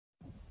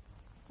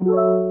Ayan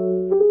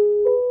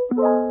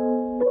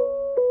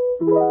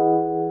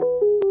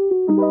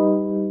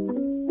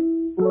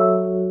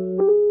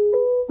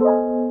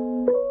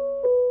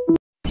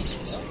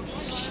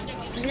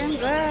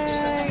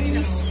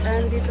guys,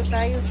 andito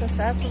tayo sa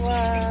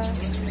Satwa.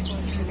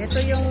 Ito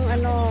yung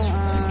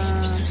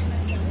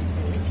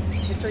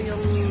ito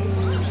yung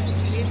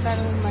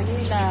Little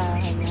Manila.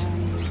 Ayan,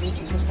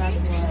 dito sa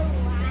Satwa.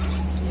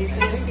 Dito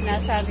yung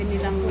sinasabi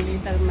nilang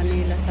Little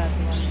Manila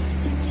Satwa.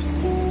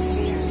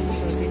 Ayan,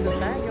 so dito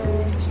tayo.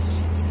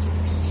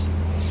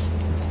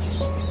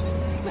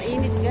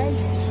 Mainit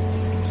guys.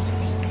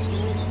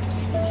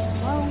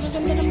 Wow, ang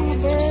gaganda ng mga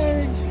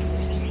birds.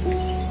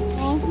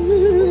 Oh,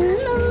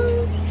 hello.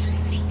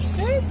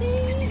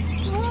 Birdie.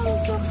 Wow,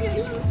 so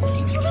cute.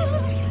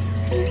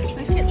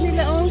 Ang cute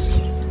nila, oh.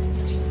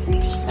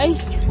 Ay.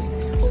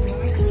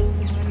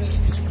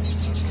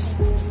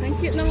 Ang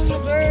cute ng mga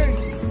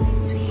birds.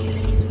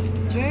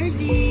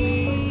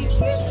 Birdie.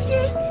 Cute,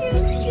 cute,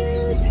 cute,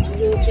 cute.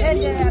 Cute. And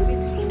the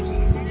rabbits.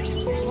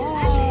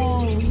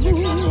 Wow.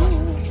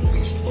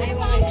 Ay,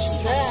 mga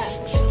isda.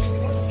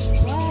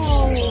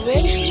 Wow,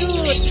 very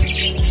cute.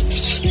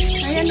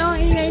 Ayan, oh,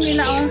 ingay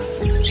nila, oh.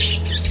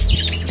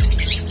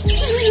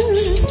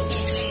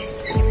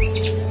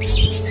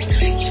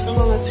 Ito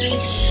mga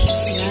fish.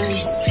 Ayan.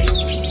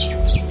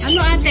 Ano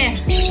ate?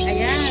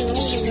 Ayan, oh,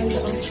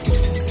 maganda, oh.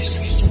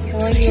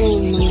 Ito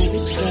yung mga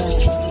isda.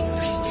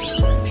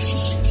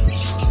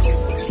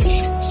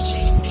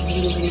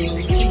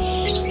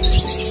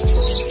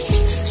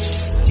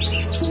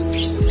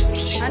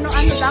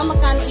 Ano daw?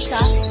 Magkano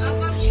isa?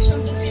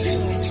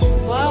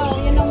 Wow,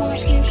 yun ang mga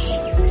fish.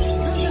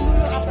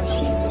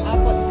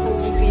 Apat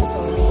isang piso.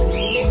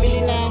 Bili-bili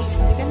na.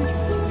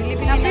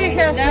 Bili-bili na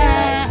isda.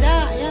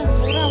 Ayan,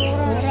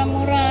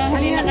 mura-mura.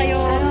 Hali na kayo.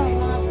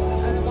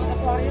 Mga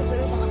aquarium,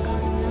 pero mga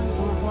kanin na.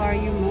 Mga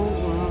aquarium mo.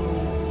 Wow.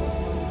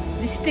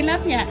 This is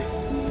tilapia.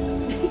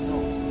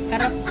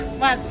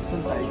 Karapat.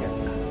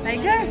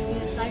 Tiger?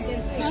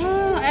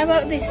 Oh, how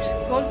about this?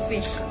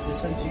 Goldfish. This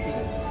one chicken.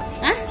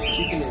 Huh?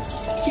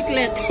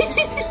 Chiclet.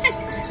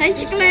 Hi,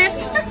 chiclet.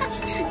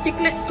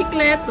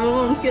 Chiclet.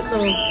 Oh, cute,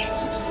 oh.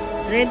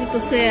 Ready to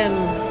sell.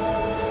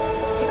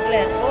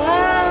 Chiclet.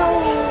 Wow.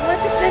 What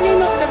is the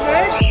name of the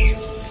bird?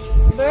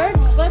 Bird?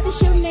 What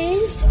is your name?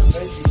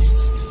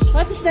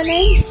 What is the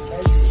name?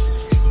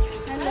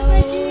 Hello.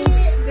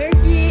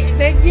 Virgie.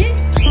 Virgie?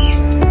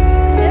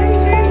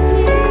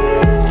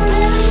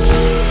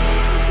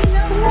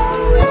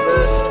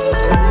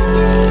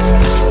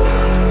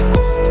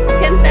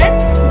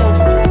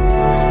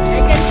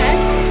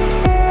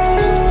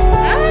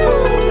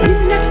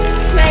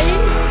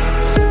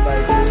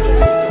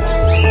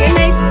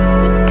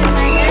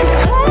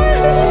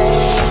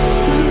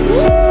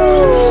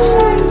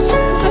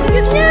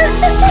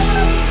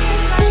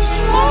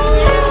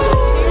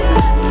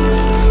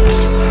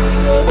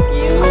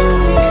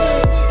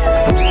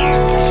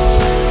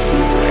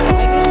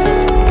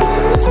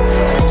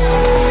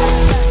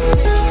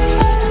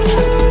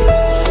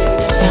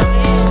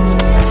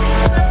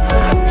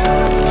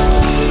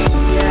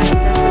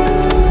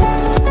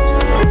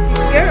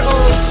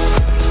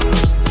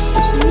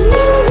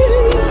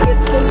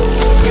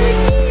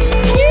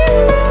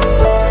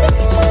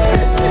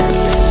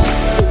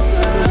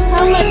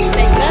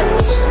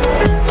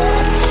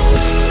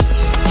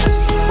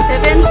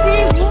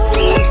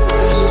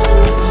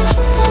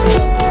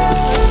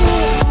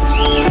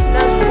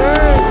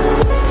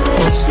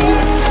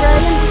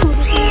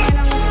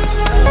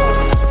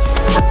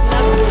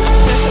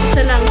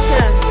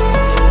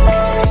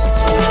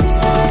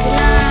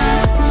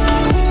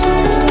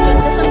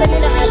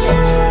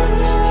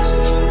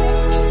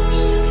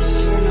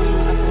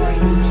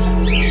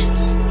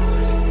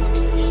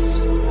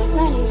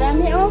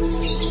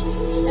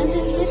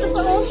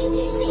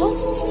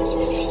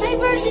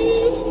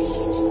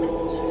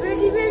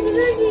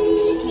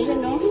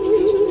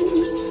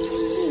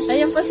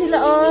 Ayan pa sila,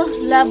 oh.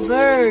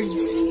 Lovebirds.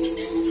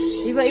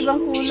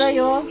 Iba-ibang kulay,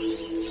 oh.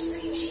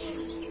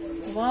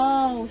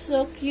 Wow,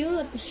 so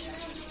cute.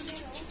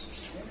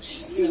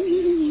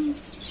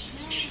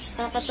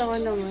 Kakatawa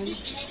naman.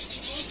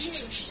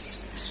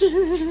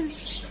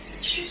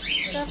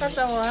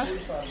 Kakatawa.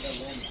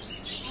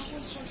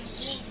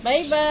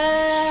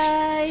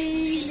 Bye-bye,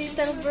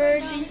 little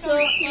birdie. So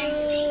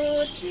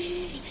cute.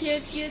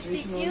 Cute, cute,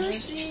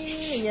 cute.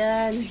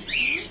 Ayan.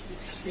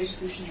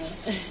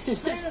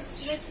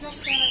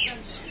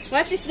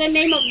 What is the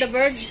name of the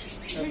bird?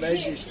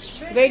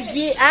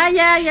 Virgie. Ah,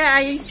 yeah.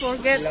 I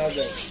forget.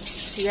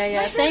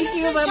 Yeah. Thank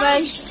you.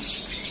 Bye-bye.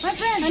 My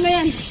friend. Ano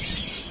yan?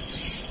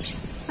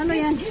 Ano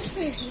yan? This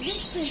fish.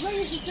 Why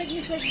is this like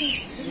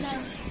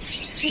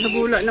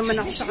Nagula naman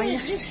ako sa kanya.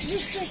 This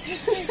fish.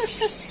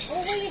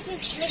 Oh, why is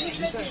this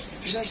like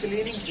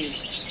Cleaning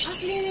fish.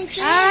 Cleaning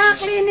fish.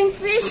 Cleaning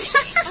fish.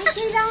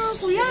 Kailangan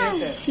ko yan.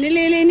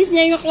 Nililinis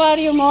niya yung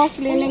aquarium mo.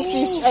 Cleaning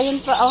fish.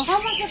 Ayun pa, oh. How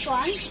much is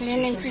one?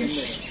 Cleaning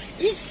fish.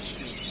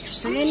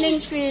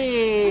 Cleaning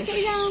fish.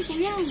 Kailangan ko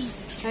yan.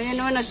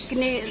 Ayan o,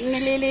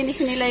 nililinis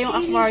nila yung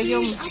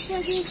aquarium.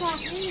 Pwede sa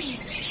akin.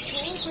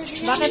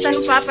 Bakit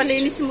anong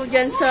papalinis mo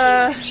dyan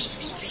sa...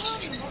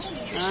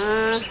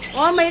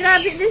 oh, may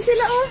rabbit din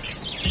sila, oh.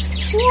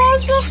 Wow,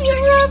 so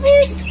cute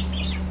rabbit.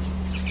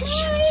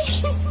 Hi.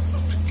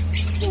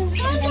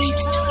 Hello,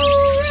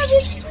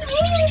 rabbit.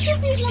 Oh, so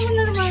cute naman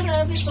na naman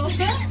rabbit, oh.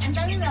 Ang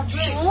dami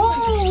lovebirds.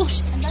 Oh.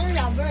 Ang dami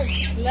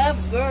lovebirds.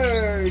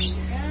 Lovebirds.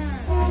 Yan.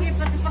 Okay,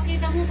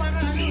 pakita mo para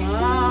ano.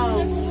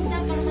 Wow.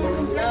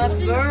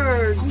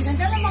 Lovebirds. Ang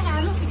ganda ng mga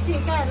ano,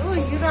 siksikan. Uy,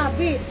 yung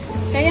rabbit.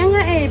 Kaya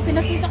nga eh,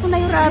 pinakita ko na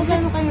yung rabbit.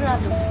 Ano kayo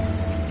rabbit?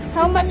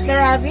 How much the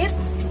rabbit?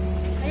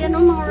 Ayan o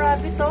mga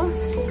rabbit oh.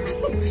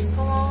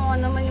 Kawawa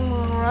naman yung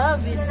mga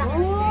rabbit.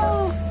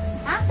 Oh.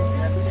 Ha?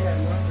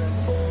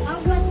 How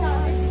about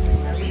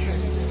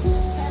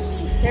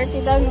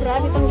 30 daw yung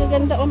rabbit. Ang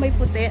gaganda oh, may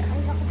puti.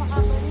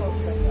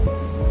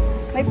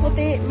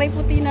 May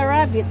puti na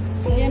rabbit.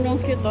 Ayan oh,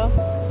 cute oh.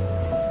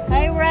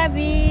 Hi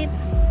rabbit.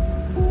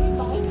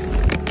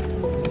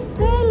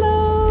 Hello.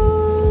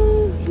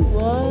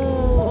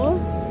 Wow.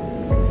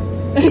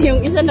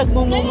 Yung isa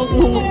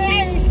nagmumumog-mumog.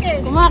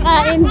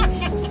 Kumakain.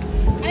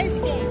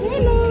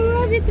 Hello,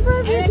 rabbit,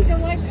 rabbit. I like the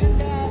white and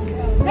the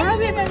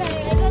Rabbit. I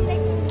don't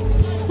like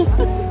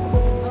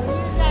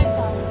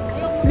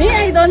Me,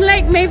 I don't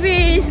like.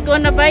 Maybe it's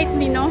gonna bite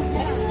me, no?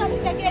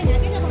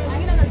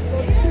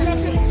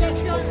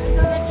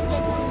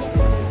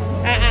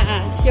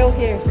 Show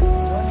here.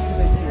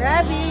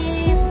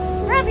 Rabbit.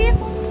 Rabbit.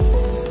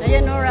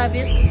 Ayan o,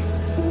 rabbit.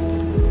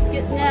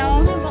 Cute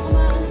now.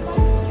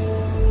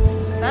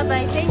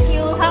 Bye-bye. Thank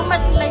you. How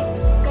much like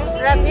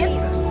rabbit?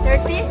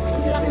 30?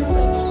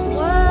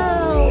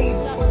 Wow.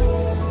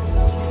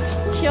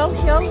 Show.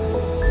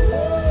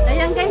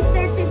 Ayan guys,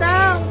 30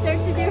 daw.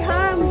 30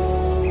 dirhams.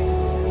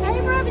 Hi,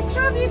 rabbit.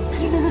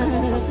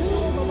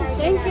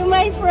 Thank you,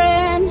 my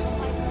friend.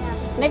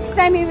 Next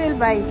time we will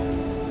buy.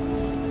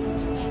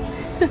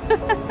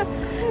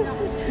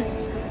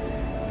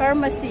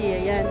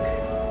 Pharmacy, ayan.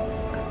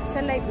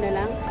 Sa live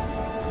na lang.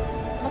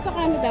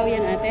 Magkakano daw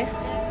yan, ate?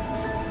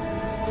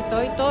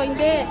 Ito,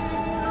 hindi.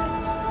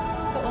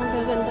 Ito, ang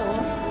gaganda, oh.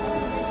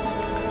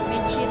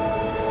 Bedsheet.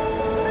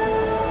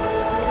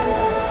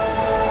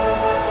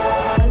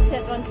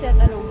 One set,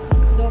 ano?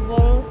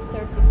 Double,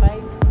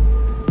 35.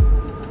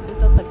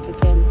 Ito,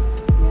 tag-10.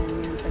 Yan,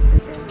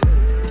 tag-10.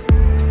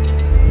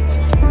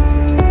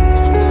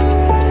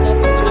 So,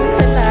 punta kami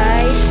sa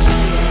live.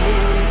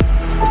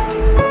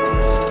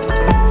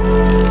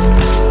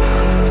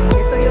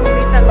 Ito yung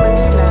Little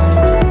Manila.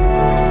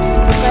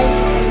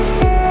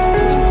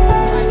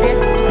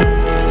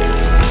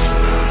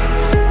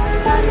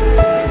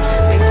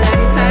 May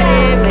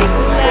sari-sari, may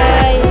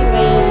kulay,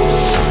 may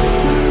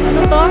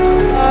ano to?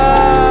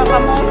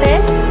 Kamote,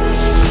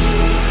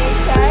 may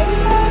chai,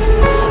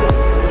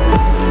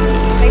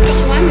 may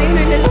pakwan. Ayun,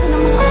 nalalaki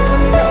ng mga pakwan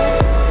nila.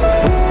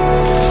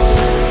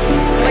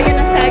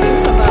 Ayun ang saging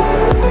saba.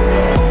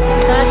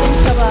 Saging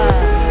saba.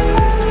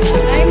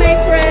 Hi, my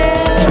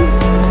friend.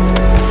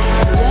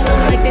 Yan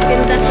ang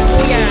nagtitinda sa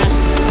kuya.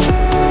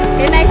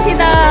 Can I see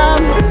the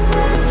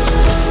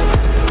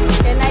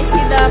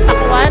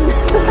pakwan?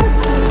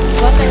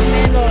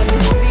 Watermelon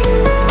is big.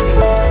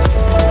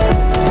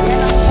 Yan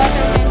ang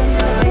watermelon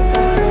nila guys.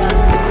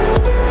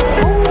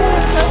 Oh,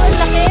 so ang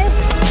laki.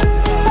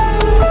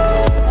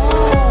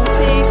 Oh,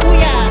 si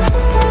kuya.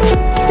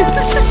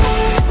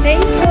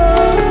 Thank you.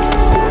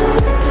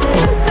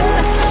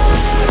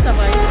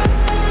 Sabay.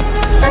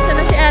 Nasaan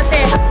na si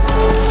ate?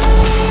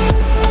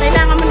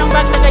 Kailangan mo ng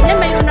bag na ganyan.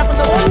 Mayroon ako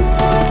doon.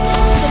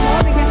 Gusto mo?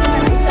 Bigyan ka na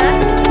ng isa.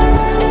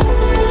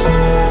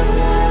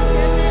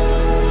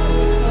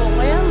 Oh,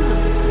 kaya nga.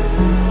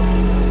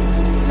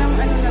 Ilang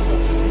ano na to?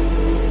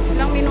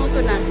 Ilang minuto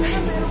na?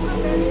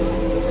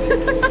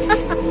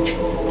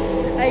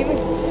 Ay,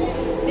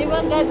 di ba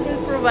God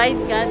will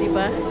provide ka, di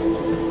ba?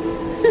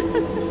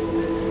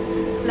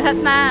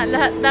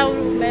 lahat daw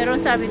meron,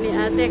 sabi ni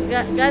ate.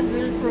 God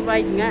will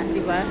provide nga, di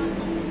ba?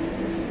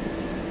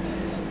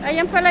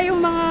 Ayan pala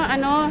yung mga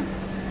ano,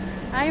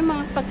 yung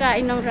mga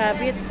pagkain ng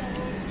rabbit.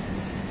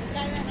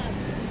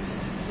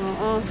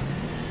 Oo.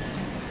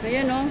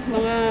 Ayan oh,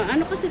 mga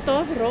ano kasi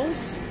to,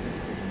 rose.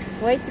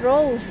 White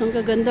rose, ang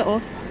gaganda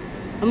oh.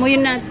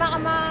 Amoyin na. Baka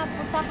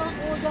mapunta pa ng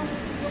udang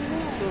yung mo.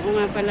 Oo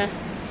nga pala.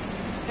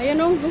 Ayan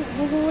oh,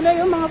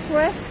 gugulay oh, mga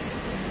fresh.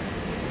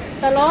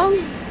 Talong.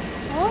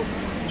 Oh.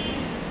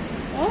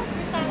 Oh,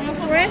 mga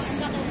fresh.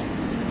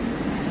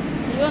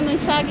 Yun, may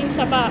saging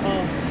saba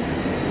oh.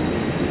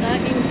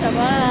 Saging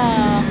saba.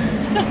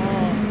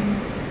 Oh.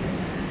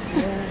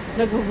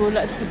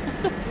 Nagugulat.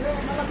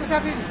 Malaki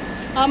saging.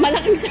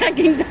 Malaking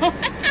saging daw.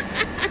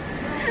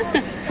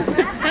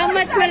 How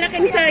much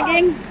malaking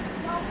saging?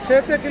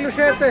 7 kilo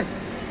 7.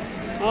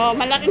 Oh,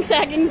 malaking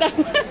saging daw.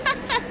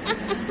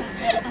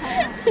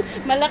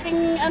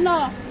 Malaking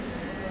ano?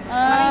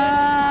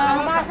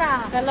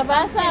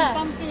 Kalabasa.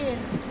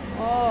 Pumpkin.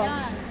 Oh.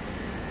 Yan.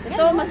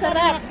 Ito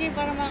masarap. Malaki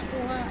para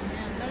makuha.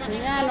 Yan, malaki.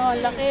 Ayan oh,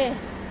 ang laki.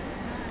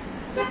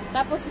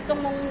 Tapos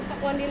itong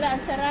pakuan nila,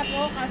 ang sarap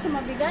oh, kaso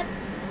mabigat.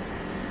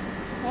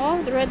 Oh,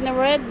 red na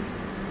red.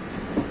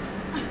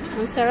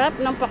 Ang sarap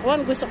ng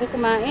pakwan. Gusto kong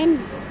kumain.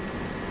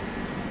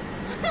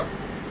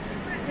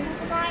 Sino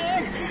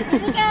kumain?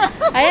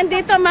 Ayan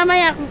dito,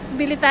 mamaya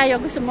bili tayo.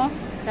 Gusto mo?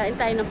 Kain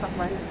tayo ng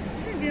pakwan.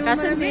 Hindi mo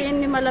Kaso malamig.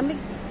 hindi malamig.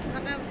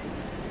 Parang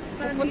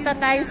Pupunta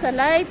tayo sa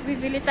light.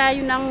 Bibili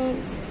tayo ng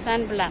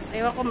sunblock.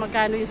 Ewan ko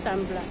magkano yung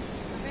sunblock.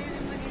 Kaya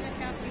ng Manila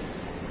shopping.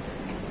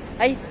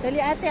 Ay, dali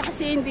ate.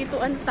 Kasi hindi to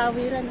ang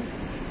tawiran.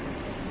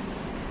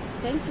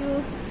 Thank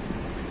you.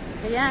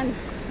 Ayan.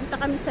 Punta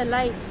kami sa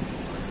light.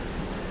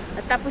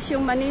 At tapos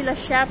yung Manila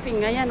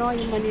shopping. Ayan o,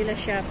 yung Manila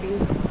shopping.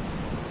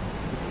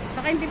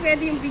 Baka hindi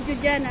pwede yung video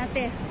dyan,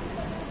 ate.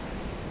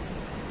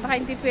 Baka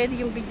hindi pwede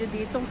yung video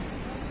dito.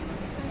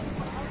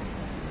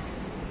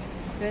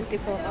 24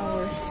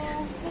 hours.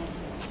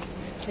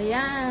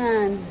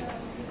 Ayan.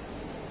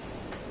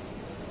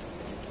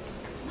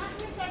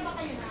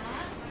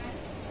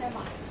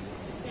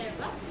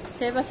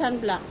 Seba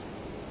sunblock.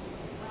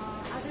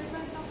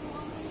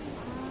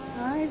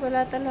 Ay,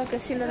 wala talaga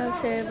sila ng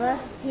seba.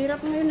 Hirap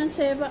ngayon ng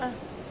seba ah.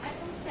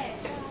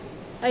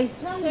 Ay,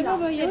 seba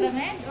ba yun?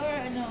 Sebamed or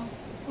ano?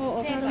 Oo,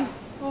 Seba? parang,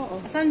 oo.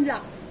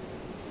 Sunblock.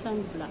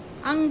 Sunblock.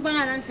 Ang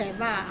pangalan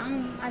Seba, ang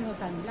ano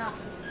sunblock.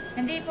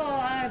 Hindi po,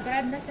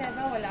 brand na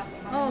Seba, wala po.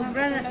 Oh,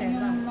 brand na Seba.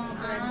 Yung mga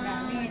brand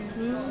namin.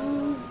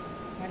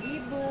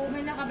 Malibo,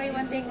 may naka-buy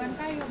one take one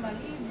tayo,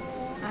 Malibo.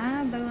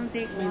 Ah, buy one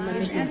take May one.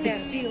 Malibo. And 30,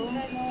 oh.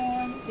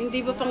 Ganon. Hindi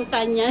ba pang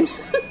tanyan?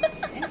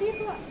 Hindi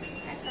po.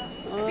 Ito.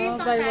 Oh, Ito yung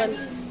buy one.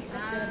 pangkanin.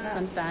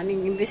 Pantaning.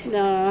 Imbis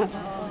na,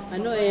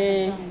 ano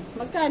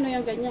magkano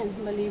yung ganyan?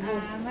 Malibo.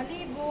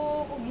 Malibo,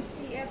 kung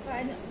SPF,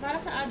 ano, para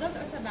sa adult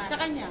or sa bata? Sa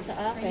kanya. Sa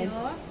akin.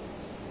 Sa'yo.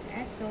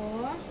 Ito.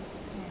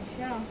 Ayan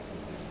siya.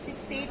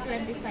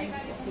 68.25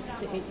 po.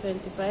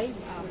 68.25.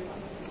 Opo.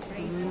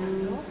 Spray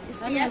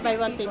Ano yan? Buy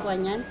one, take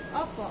one yan?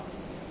 Opo.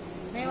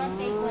 May one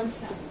take one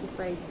siya.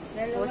 55.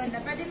 Dalawa na.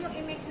 Pwede mong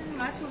i-mix and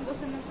match kung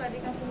gusto mong pwede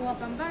kang kumuha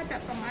pang bata,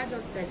 pang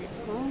adult, pwede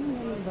po. Oh,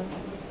 ano ba?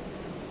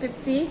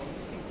 50?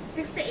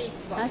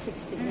 68 po.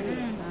 60.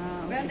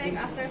 Pero Sige. like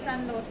after sun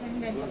lotion,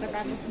 then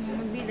pagkatapos mo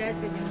magbilad,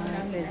 pwede mo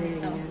namin na Pwede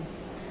ito. yan.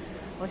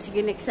 O sige,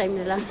 next time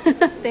na lang.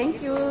 Thank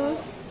you.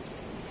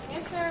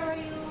 Yes sir, where are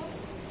you?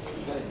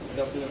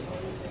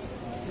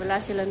 Wala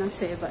sila ng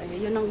Seba eh.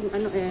 Yun ang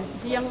ano eh.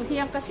 Hiyang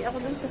kasi ako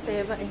dun sa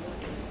Seba eh.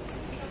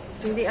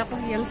 Hindi ako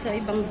hiyang sa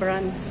ibang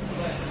brand.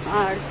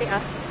 Arte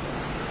ah.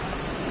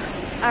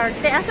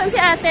 Arte. Asan si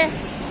ate?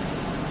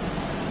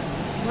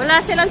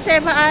 Wala silang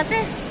Seba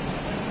ate.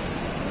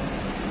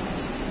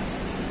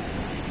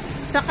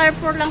 Sa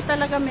Carrefour lang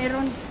talaga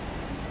meron.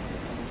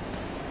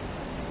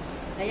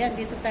 Ayan,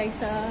 dito tayo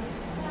sa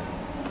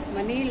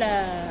Manila.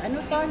 Ano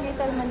to?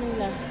 Little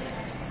Manila.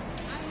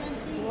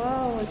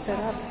 Wow, ang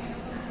sarap.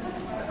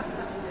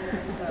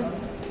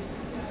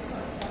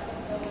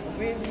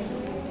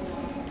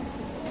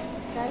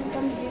 Kain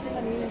kami dito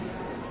kanina.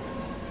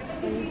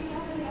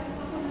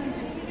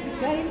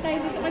 Galing tayo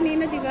dito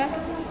kanina, di ba?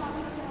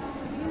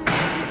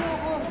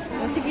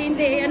 O sige,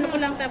 hindi. Ano ko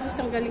lang tapos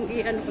ang galing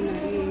ano ko na.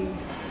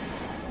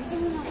 Dito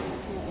muna.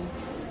 Oo.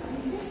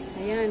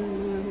 Ayan,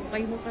 mga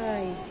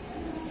hukay-hukay.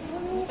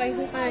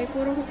 Hukay-hukay.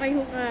 Puro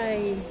hukay-hukay.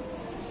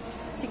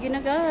 Sige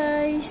na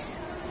guys.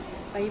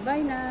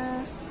 Bye-bye na.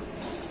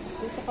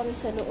 Dito kami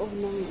sa loob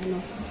ng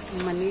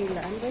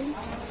Manila. Ano ba yun?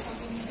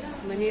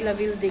 Manila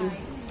building.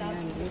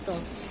 Ayan, dito.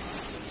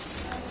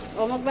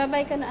 O,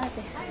 magbabay ka na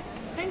ate.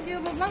 Thank you.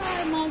 Bye-bye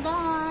mga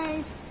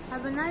guys.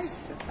 Have a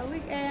nice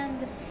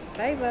weekend.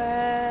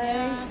 Bye-bye.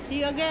 Yeah,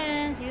 see you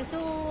again. See you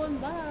soon.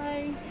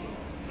 Bye.